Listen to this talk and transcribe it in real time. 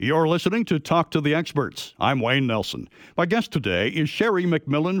You're listening to Talk to the Experts. I'm Wayne Nelson. My guest today is Sheri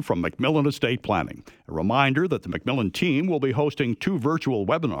MacMillan from MacMillan Estate Planning. A reminder that the MacMillan team will be hosting 2 virtual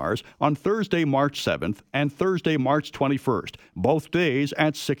webinars on Thursday, March 7th and Thursday, March 21st, both days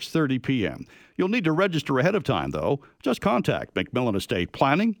at 6:30 p.m. You'll need to register ahead of time, though. Just contact MacMillan Estate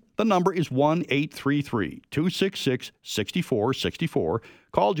Planning. The number is 1-833-266-6464.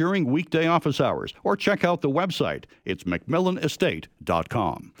 Call during weekday office hours or check out the website. It's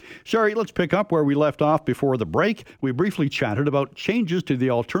macmillanestate.com. Sheri, let's pick up where we left off before the break. We briefly chatted about changes to the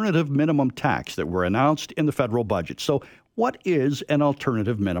alternative minimum tax that were announced in the federal budget. So what is an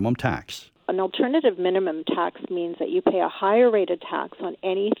alternative minimum tax? An alternative minimum tax means that you pay a higher rate of tax on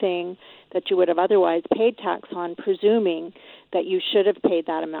anything that you would have otherwise paid tax on, presuming that you should have paid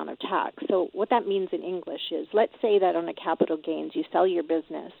that amount of tax. So what that means in English is, let's say that on a capital gains, you sell your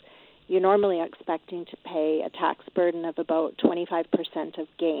business. You're normally expecting to pay a tax burden of about 25% of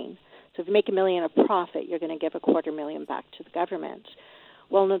gain. So if you make $1 million of profit, you're going to give $250,000 back to the government.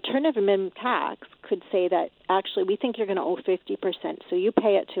 Well, an alternative minimum tax could say that actually we think you're going to owe 50%, so you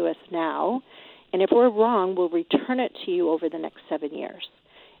pay it to us now, and if we're wrong, we'll return it to you over the next 7 years,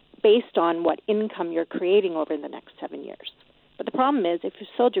 based on what income you're creating over the next 7 years. But the problem is, if you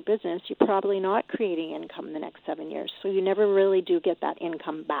sold your business, you're probably not creating income in the next 7 years, so you never really do get that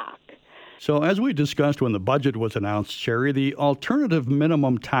income back. So as we discussed when the budget was announced, Sheri, the alternative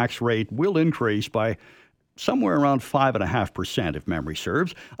minimum tax rate will increase by somewhere around 5.5%, if memory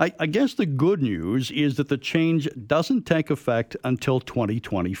serves. I guess the good news is that the change doesn't take effect until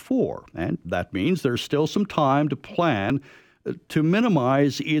 2024, and that means there's still some time to plan to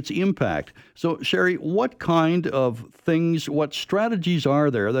minimize its impact. So, Sheri, what kind of things, what strategies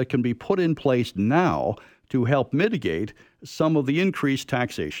are there that can be put in place now to help mitigate some of the increased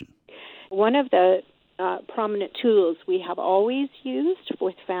taxation? One of the prominent tools we have always used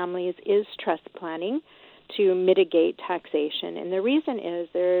with families is trust planning to mitigate taxation. And the reason is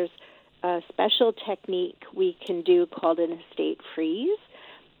there's a special technique we can do called an estate freeze,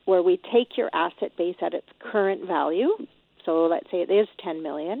 where we take your asset base at its current value. So let's say it is $10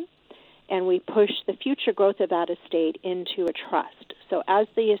 million, and we push the future growth of that estate into a trust. So as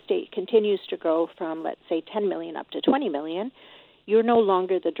the estate continues to grow from, let's say, $10 million up to $20 million, you're no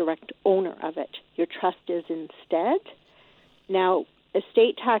longer the direct owner of it. Your trust is instead. Now,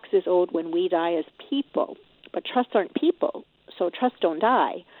 estate tax is owed when we die as people, but trusts aren't people, so trusts don't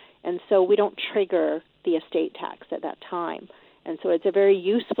die, and so we don't trigger the estate tax at that time. And so it's a very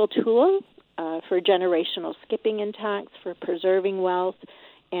useful tool for generational skipping in tax, for preserving wealth,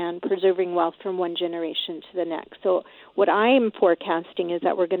 and preserving wealth from one generation to the next. So what I am forecasting is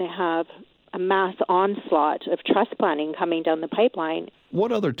that we're going to have a mass onslaught of trust planning coming down the pipeline.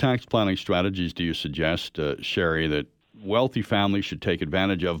 What other tax planning strategies do you suggest, Sheri, that wealthy families should take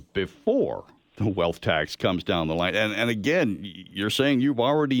advantage of before the wealth tax comes down the line? And again, you're saying you've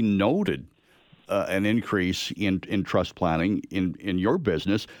already noted an increase in trust planning in your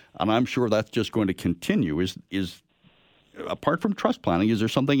business, and I'm sure that's just going to continue. Is apart from trust planning, is there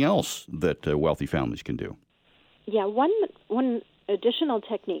something else that wealthy families can do? Yeah, one additional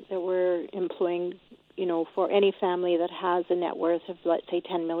technique that we're employing, for any family that has a net worth of, let's say,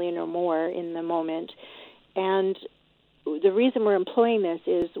 $10 million or more in the moment, and the reason we're employing this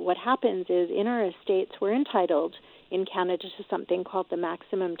is what happens is in our estates we're entitled in Canada to something called the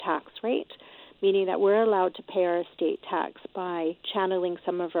maximum tax rate, meaning that we're allowed to pay our estate tax by channeling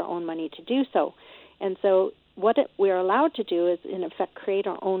some of our own money to do so. And so what we're allowed to do is, in effect, create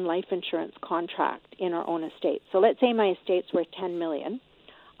our own life insurance contract in our own estate. So let's say my estate's worth $10 million.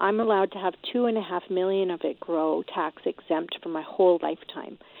 I'm allowed to have $2.5 million of it grow tax exempt for my whole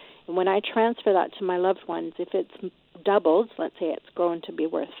lifetime. And when I transfer that to my loved ones, if it's doubled, let's say it's grown to be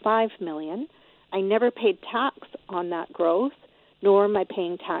worth $5 million, I never paid tax on that growth, nor am I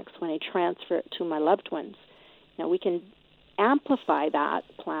paying tax when I transfer it to my loved ones. Now, we can amplify that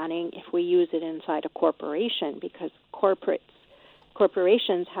planning if we use it inside a corporation, because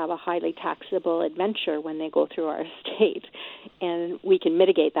corporations have a highly taxable adventure when they go through our estate, and we can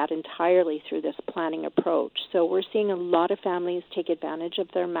mitigate that entirely through this planning approach. So we're seeing a lot of families take advantage of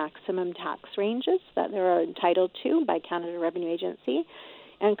their maximum tax ranges that they are entitled to by Canada Revenue Agency.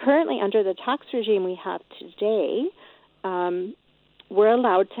 And currently, under the tax regime we have today, we're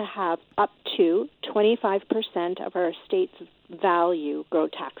allowed to have up to 25% of our estate's value grow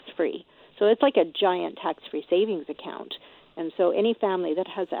tax-free. So it's like a giant tax-free savings account. And so any family that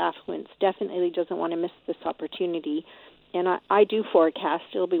has affluence definitely doesn't want to miss this opportunity. And I do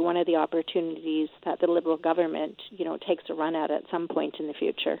forecast it'll be one of the opportunities that the Liberal government, takes a run at some point in the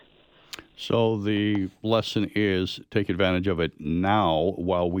future. So the lesson is take advantage of it now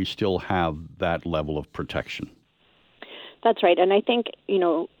while we still have that level of protection. That's right. And I think,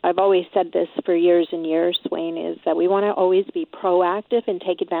 I've always said this for years and years, Wayne, is that we want to always be proactive and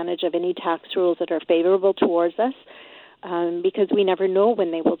take advantage of any tax rules that are favorable towards us, because we never know when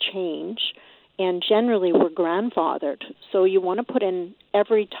they will change. And generally, we're grandfathered. So you want to put in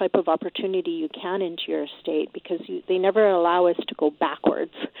every type of opportunity you can into your estate, because they never allow us to go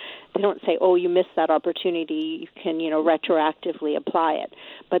backwards. They don't say, oh, you missed that opportunity, you can, retroactively apply it.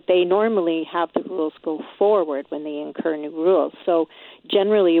 But they normally have the rules go forward when they incur new rules. So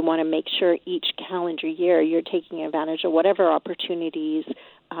generally, you want to make sure each calendar year you're taking advantage of whatever opportunities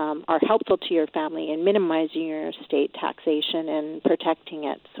are helpful to your family in minimizing your estate taxation and protecting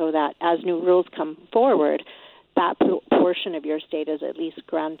it, so that as new rules come forward, that portion of your estate is at least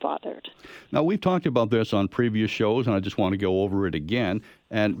grandfathered. Now, we've talked about this on previous shows, and I just want to go over it again,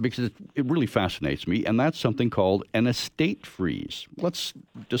 and because it really fascinates me, and that's something called an estate freeze. Let's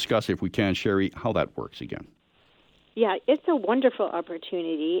discuss, if we can, Sheri, how that works again. Yeah, it's a wonderful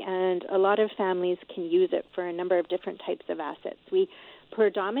opportunity, and a lot of families can use it for a number of different types of assets. We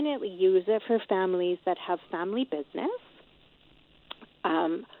predominantly use it for families that have family business,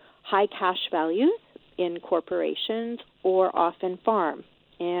 high cash values in corporations, or often farm.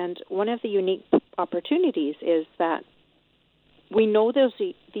 And one of the unique opportunities is that we know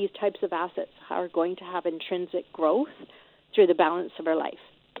these types of assets are going to have intrinsic growth through the balance of our life.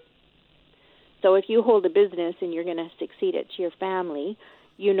 So if you hold a business and you're going to succeed it to your family,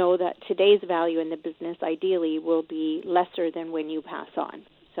 you know that today's value in the business ideally will be lesser than when you pass on.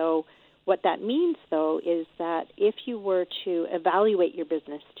 So what that means, though, is that if you were to evaluate your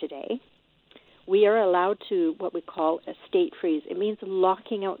business today, we are allowed to what we call estate freeze. It means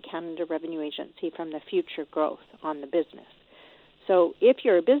locking out Canada Revenue Agency from the future growth on the business. So if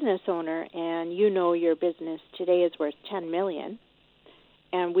you're a business owner and you know your business today is worth $10 million,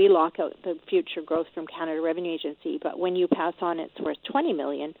 and we lock out the future growth from Canada Revenue Agency, but when you pass on it's worth $20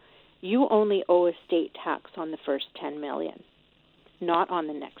 million, you only owe estate tax on the first $10 million, not on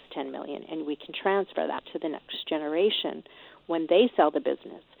the next $10 million, and we can transfer that to the next generation when they sell the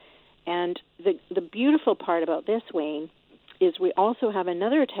business. And the beautiful part about this, Wayne, is we also have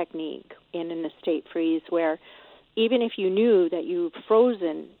another technique in an estate freeze where even if you knew that you've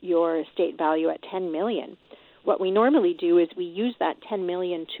frozen your estate value at $10 million, what we normally do is we use that $10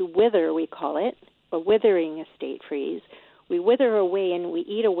 million to wither, we call it, a withering estate freeze. We wither away and we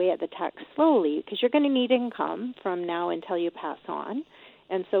eat away at the tax slowly, because you're going to need income from now until you pass on.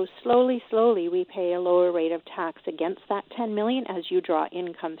 And so slowly, we pay a lower rate of tax against that $10 million as you draw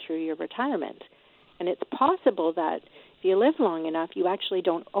income through your retirement. And it's possible that if you live long enough, you actually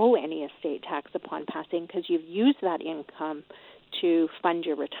don't owe any estate tax upon passing, because you've used that income to fund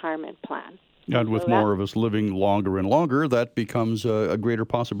your retirement plan. And with more of us living longer and longer, that becomes a greater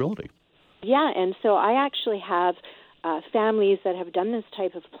possibility. Yeah, and so I actually have families that have done this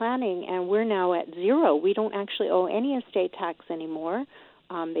type of planning, and we're now at zero. We don't actually owe any estate tax anymore.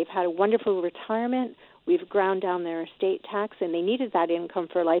 They've had a wonderful retirement. We've ground down their estate tax, and they needed that income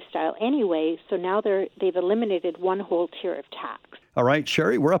for lifestyle anyway, so now they've eliminated one whole tier of tax. All right,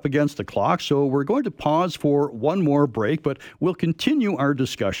 Sheri, we're up against the clock, so we're going to pause for one more break, but we'll continue our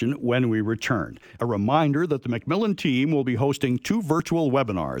discussion when we return. A reminder that the MacMillan team will be hosting 2 virtual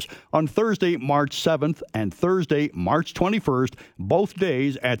webinars on Thursday, March 7th and Thursday, March 21st, both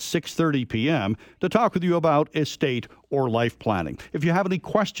days at 6:30 p.m. to talk with you about estate or life planning. If you have any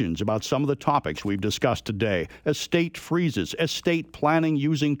questions about some of the topics we've discussed today, estate freezes, estate planning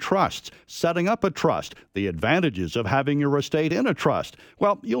using trusts, setting up a trust, the advantages of having your estate in a trust,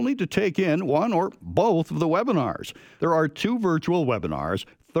 well, you'll need to take in one or both of the webinars. There are 2 virtual webinars,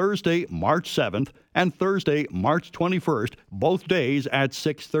 Thursday, March 7th and Thursday, March 21st, both days at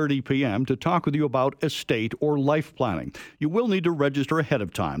 6:30 p.m. to talk with you about estate or life planning. You will need to register ahead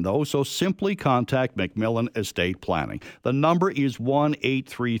of time, though, so simply contact MacMillan Estate Planning. The number is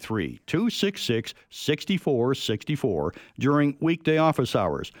 1-833-266-6464 during weekday office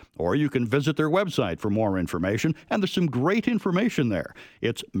hours, or you can visit their website for more information, and there's some great information there.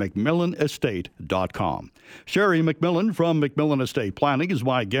 It's MacMillanEstate.com. Sheri MacMillan from MacMillan Estate Planning is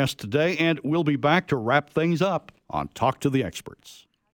my guest today, and we'll be back to wrap things up on Talk to the Experts.